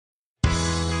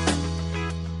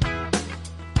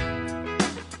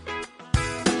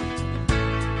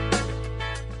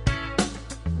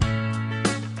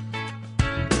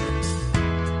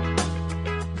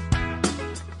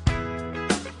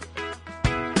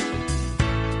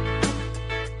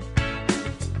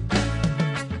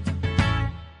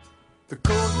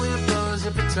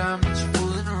every time that you're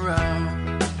fooling around.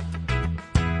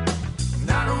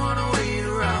 And I don't wanna wait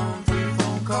around for your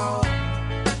phone call.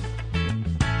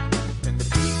 And the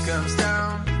beat comes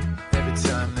down every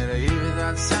time that I hear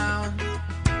that sound.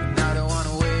 And I don't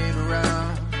wanna wait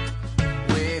around.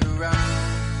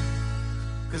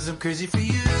 'Cause I'm crazy for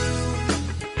you.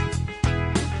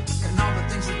 And all the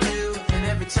things we do, and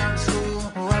every time it's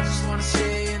cool. Oh, I just wanna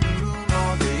stay in the room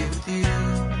all day with you.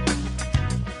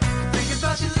 Think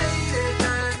about you late at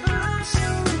night, I'm so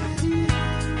with you.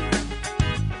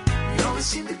 You always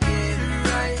seem to get it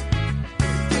right,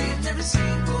 every day and every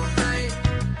single night.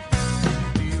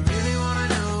 Do you really wanna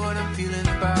know what I'm feeling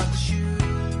about the shoe?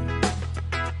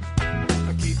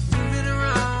 I keep moving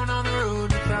around on the road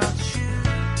without the shoe.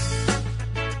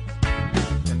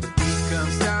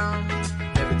 Comes down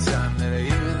every time that I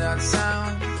hear that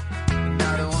sound. And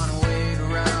I don't wanna wait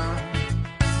around.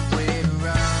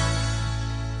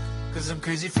 'Cause I'm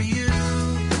crazy for you.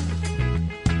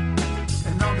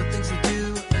 And all the things we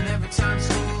do, and every time it's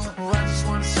cool. Oh, I just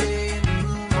wanna stay in the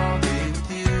room all day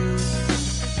with you.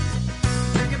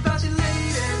 Think about you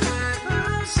late at night,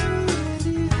 I'm so with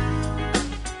you.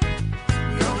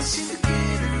 You always seem to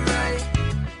get it right,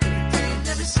 every day and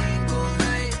every single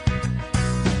night.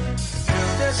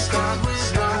 The stars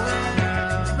was going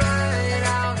right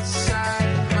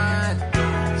outside my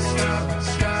door.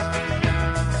 Stop now,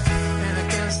 and I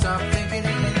can't stop thinking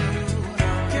of you.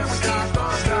 Can we keep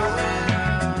on going?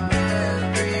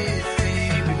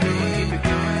 Everything we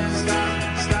doing. Stop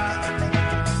now.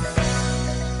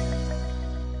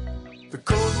 The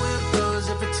cold wind blows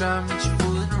every time that you're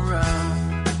fooling around.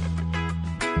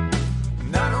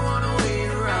 And I don't wanna wait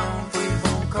around for your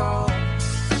phone call.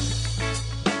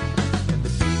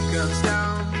 Comes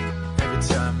down every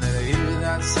time that I hear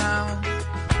that sound.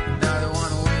 And I don't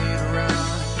wanna wait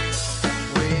around.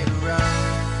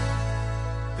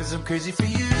 'Cause I'm crazy for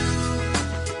you.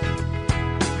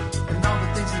 And all the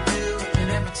things we do, and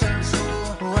every time it's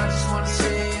cool. Oh, I just wanna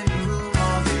stay in the room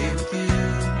all day with you.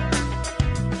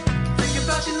 Think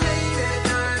about you late at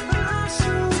night, I'm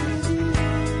so with you.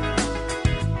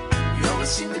 You always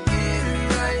seem to get it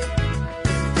right,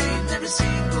 every day and every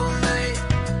single night.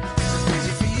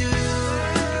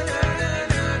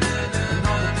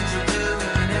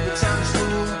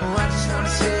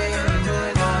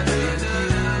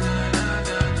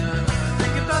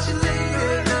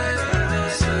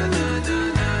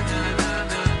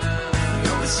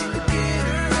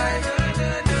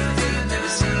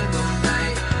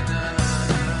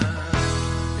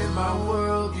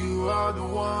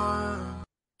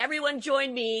 Everyone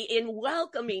join me in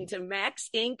welcoming to Max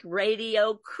Inc.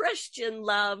 Radio, Christian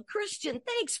Love. Christian,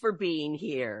 thanks for being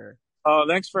here. Oh,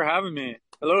 thanks for having me.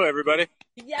 Hello, everybody.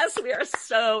 Yes, we are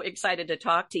so excited to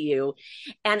talk to you.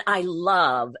 And I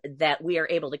love that we are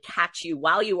able to catch you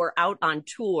while you are out on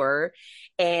tour.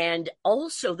 And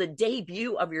also the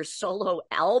debut of your solo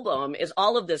album. Is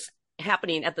all of this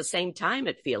happening at the same time,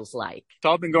 it feels like? It's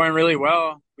all been going really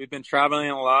well. We've been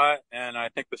traveling a lot, and I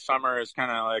think the summer has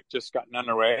kind of like just gotten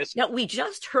underway. Now, we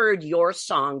just heard your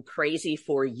song, Crazy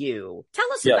for You.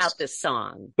 Tell us about this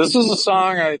song. This was a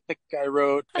song I think I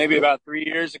wrote maybe about 3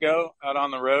 years ago out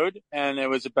on the road, and it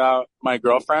was about my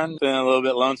girlfriend being a little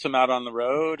bit lonesome out on the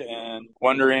road and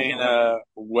wondering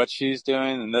what she's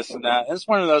doing and this and that. And it's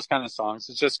one of those kind of songs.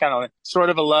 It's just kind of like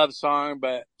sort of a love song,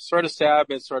 but sort of sad,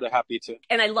 but sort of happy too.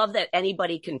 And I love that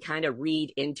anybody can kind of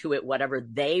read into it whatever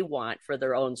they want for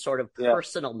their own sort of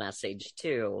personal message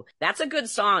too. That's a good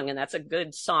song, and that's a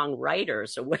good songwriter.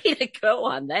 So way to go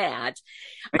on that.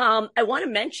 I want to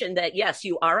mention that, yes,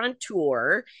 you are on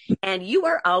tour and you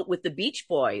are out with the Beach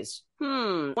Boys.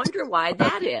 Wonder why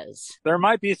that is. There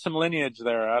might be some lineage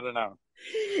there. I don't know.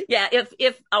 Yeah,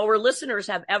 if our listeners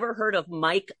have ever heard of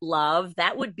Mike Love,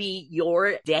 that would be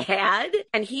your dad.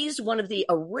 And he's one of the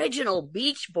original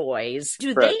Beach Boys.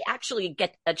 Do they actually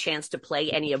get a chance to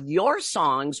play any of your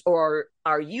songs, or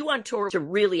are you on tour to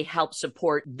really help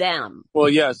support them? Well,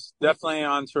 yes, definitely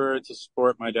on tour to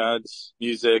support my dad's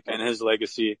music and his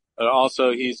legacy. But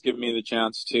also, he's given me the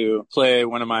chance to play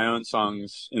one of my own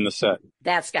songs in the set.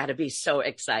 That's got to be so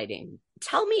exciting.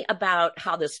 Tell me about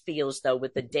how this feels, though,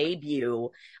 with the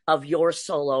debut of your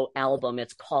solo album.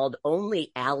 It's called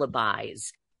Only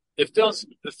Alibis. It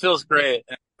feels great.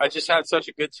 I just had such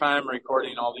a good time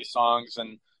recording all these songs,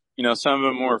 and you know, some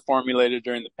of them were formulated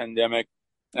during the pandemic.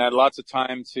 I had lots of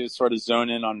time to sort of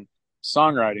zone in on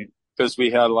songwriting because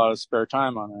we had a lot of spare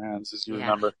time on our hands, as you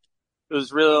remember. It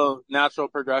was real natural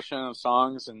progression of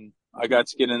songs, and I got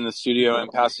to get in the studio in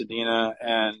Pasadena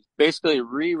and basically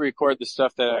re-record the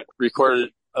stuff that I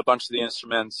recorded a bunch of the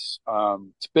instruments,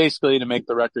 to make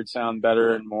the record sound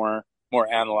better and more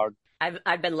analog.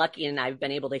 I've been lucky and I've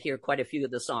been able to hear quite a few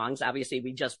of the songs. Obviously,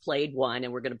 we just played one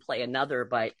and we're going to play another,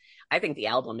 but I think the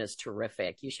album is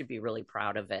terrific. You should be really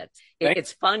proud of it.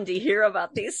 It's fun to hear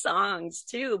about these songs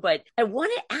too, but I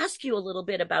want to ask you a little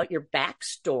bit about your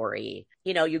backstory.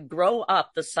 You know, you grow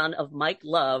up the son of Mike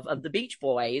Love of the Beach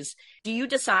Boys. Do you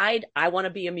decide I want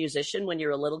to be a musician when you're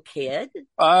a little kid?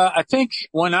 I think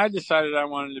when I decided I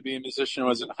wanted to be a musician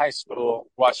was in high school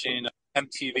watching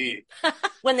MTV.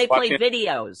 When they played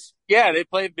videos. Yeah, they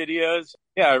played videos.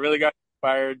 Yeah, I really got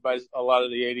inspired by a lot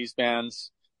of the 80s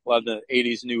bands, a lot of the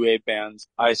 80s new wave bands.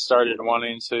 I started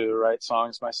wanting to write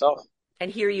songs myself. And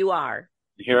here you are.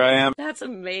 Here I am. That's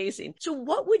amazing. So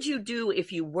what would you do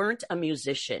if you weren't a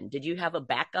musician? Did you have a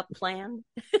backup plan?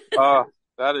 Oh,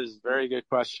 that is a very good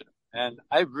question. And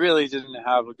I really didn't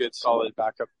have a good solid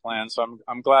backup plan. So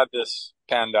I'm glad this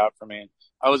panned out for me.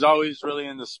 I was always really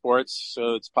into sports,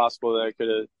 so it's possible that I could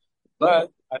have,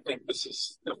 but I think this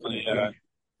is definitely,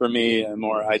 for me, a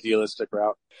more idealistic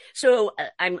route. So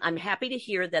I'm happy to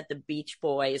hear that the Beach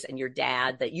Boys and your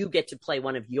dad, that you get to play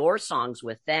one of your songs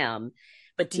with them.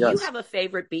 But do you have a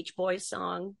favorite Beach Boys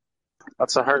song?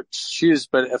 That's a hard choose,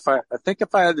 but I think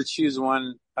if I had to choose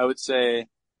one, I would say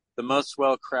the most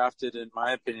well crafted, in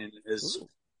my opinion, is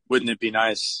 "Wouldn't It Be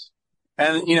Nice?"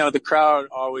 And you know, the crowd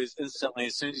always instantly,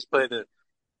 as soon as you play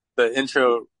the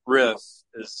intro riff,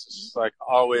 is just like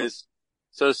always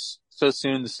so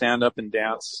soon to stand up and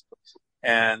dance.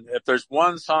 And if there's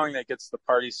one song that gets the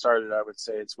party started, I would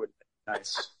say it's "Wouldn't It Be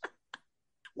Nice?"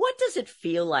 What does it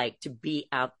feel like to be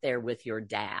out there with your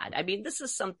dad? I mean, this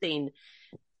is something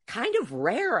kind of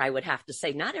rare, I would have to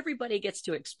say. Not everybody gets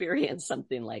to experience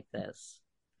something like this.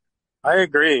 I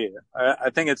agree.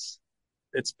 I think it's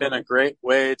been a great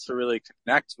way to really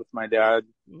connect with my dad,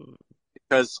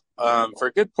 because for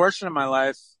a good portion of my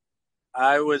life,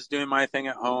 I was doing my thing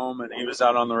at home and he was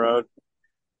out on the road.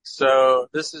 So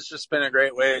this has just been a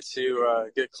great way to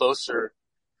get closer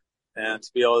and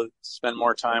to be able to spend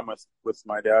more time with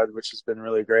my dad, which has been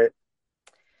really great.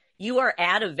 You are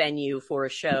at a venue for a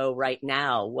show right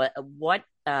now. What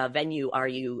venue are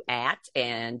you at?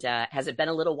 And has it been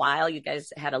a little while? You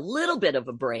guys had a little bit of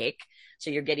a break,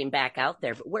 so you're getting back out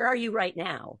there. But where are you right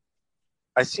now?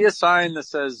 I see a sign that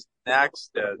says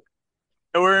Naxted.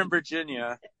 We're in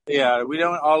Virginia. Yeah, we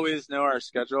don't always know our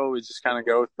schedule. We just kind of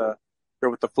go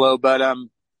with the flow. But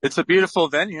it's a beautiful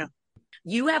venue.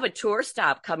 You have a tour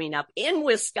stop coming up in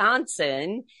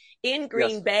Wisconsin, in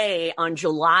Green Bay on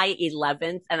July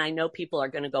 11th. And I know people are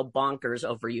going to go bonkers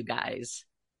over you guys.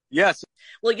 Yes.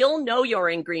 Well, you'll know you're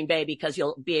in Green Bay because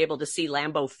you'll be able to see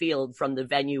Lambeau Field from the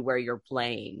venue where you're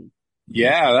playing.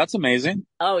 Yeah, that's amazing.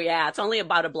 Oh, yeah. It's only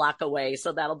about a block away,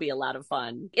 so that'll be a lot of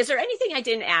fun. Is there anything I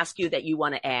didn't ask you that you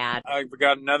want to add? I've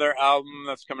got another album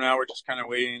that's coming out. We're just kind of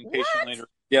waiting patiently.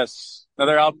 Yes,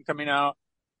 another album coming out.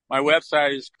 My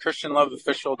website is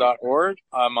christianloveofficial.org.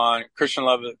 I'm on Christian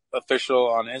Love Official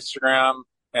on Instagram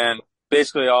and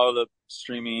basically all of the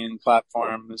streaming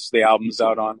platforms the album's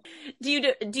out on. Do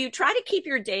you try to keep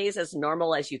your days as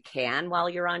normal as you can while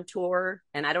you're on tour?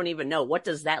 And I don't even know, what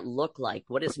does that look like?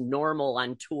 What is normal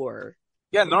on tour?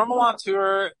 Yeah, normal on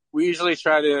tour, we usually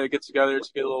try to get together to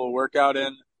get a little workout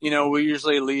in. You know, we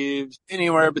usually leave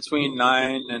anywhere between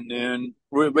 9 and noon.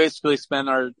 We basically spend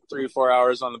our 3 or 4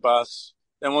 hours on the bus.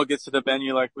 Then we'll get to the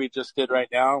venue like we just did right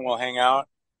now, and we'll hang out.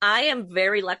 I am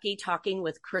very lucky talking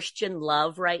with Christian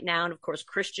Love right now. And of course,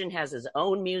 Christian has his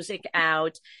own music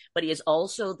out, but he is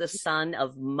also the son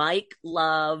of Mike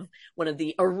Love, one of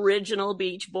the original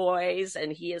Beach Boys,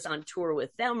 and he is on tour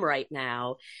with them right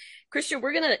now. Christian,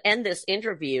 we're going to end this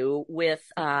interview with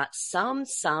Some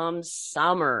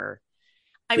Summer.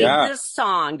 I mean, this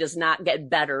song does not get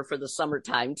better for the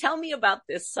summertime. Tell me about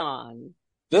this song.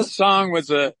 This song was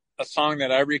a song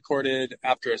that I recorded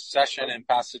after a session in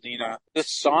Pasadena.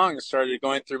 This song started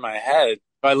going through my head.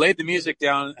 I laid the music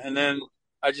down and then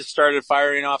I just started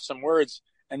firing off some words.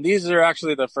 And these are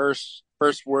actually the first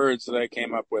words that I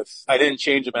came up with. I didn't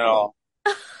change them at all.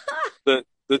 The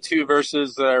 2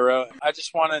 verses that I wrote, I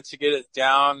just wanted to get it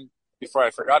down before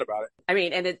I forgot about it. I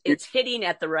mean, and it's hitting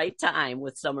at the right time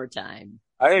with summertime.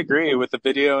 I agree with the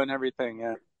video and everything.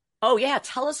 Yeah. Oh, yeah.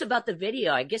 Tell us about the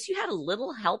video. I guess you had a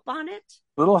little help on it.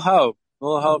 Little help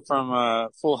from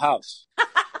Full House.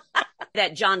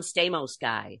 That John Stamos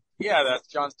guy. Yeah, that's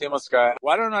John Stamos guy.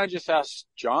 Why don't I just ask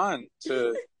John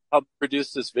to help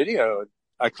produce this video?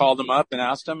 I called him up and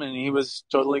asked him, and he was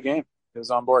totally game. He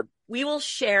was on board. We will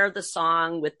share the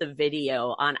song with the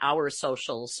video on our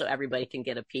socials so everybody can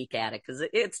get a peek at it because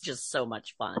it's just so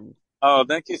much fun. Oh,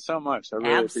 thank you so much. I really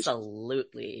appreciate it.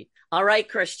 Absolutely. All right,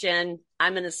 Christian,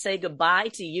 I'm going to say goodbye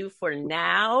to you for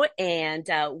now. And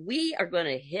we are going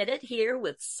to hit it here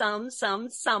with some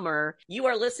summer. You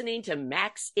are listening to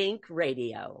Max Inc.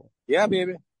 Radio. Yeah,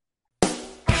 baby.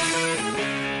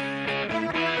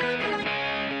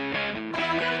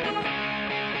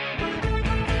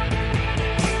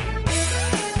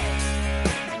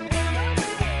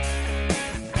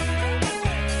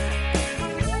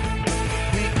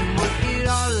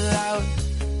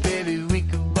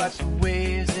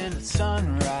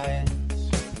 Sunrise.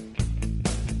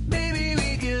 Maybe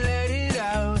we can let it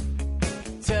out.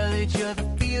 Tell each other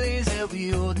feelings that we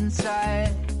hold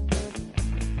inside.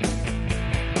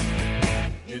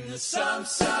 In the summer.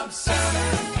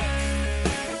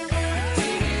 We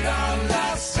did it all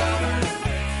last summer.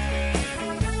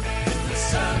 In the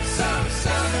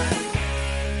summer.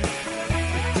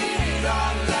 We did it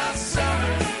all last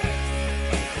summer.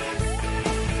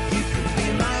 You could be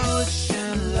my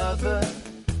ocean lover.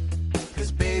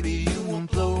 Baby, you won't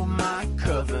blow my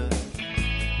cover.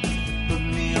 Put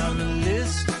me on the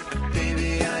list,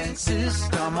 baby, I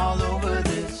insist. I'm all over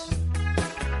this. I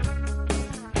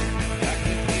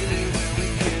can feel it when we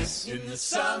kiss. In the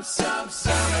summer. It's all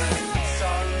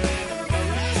in the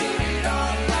motion. Did it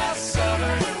all last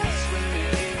summer.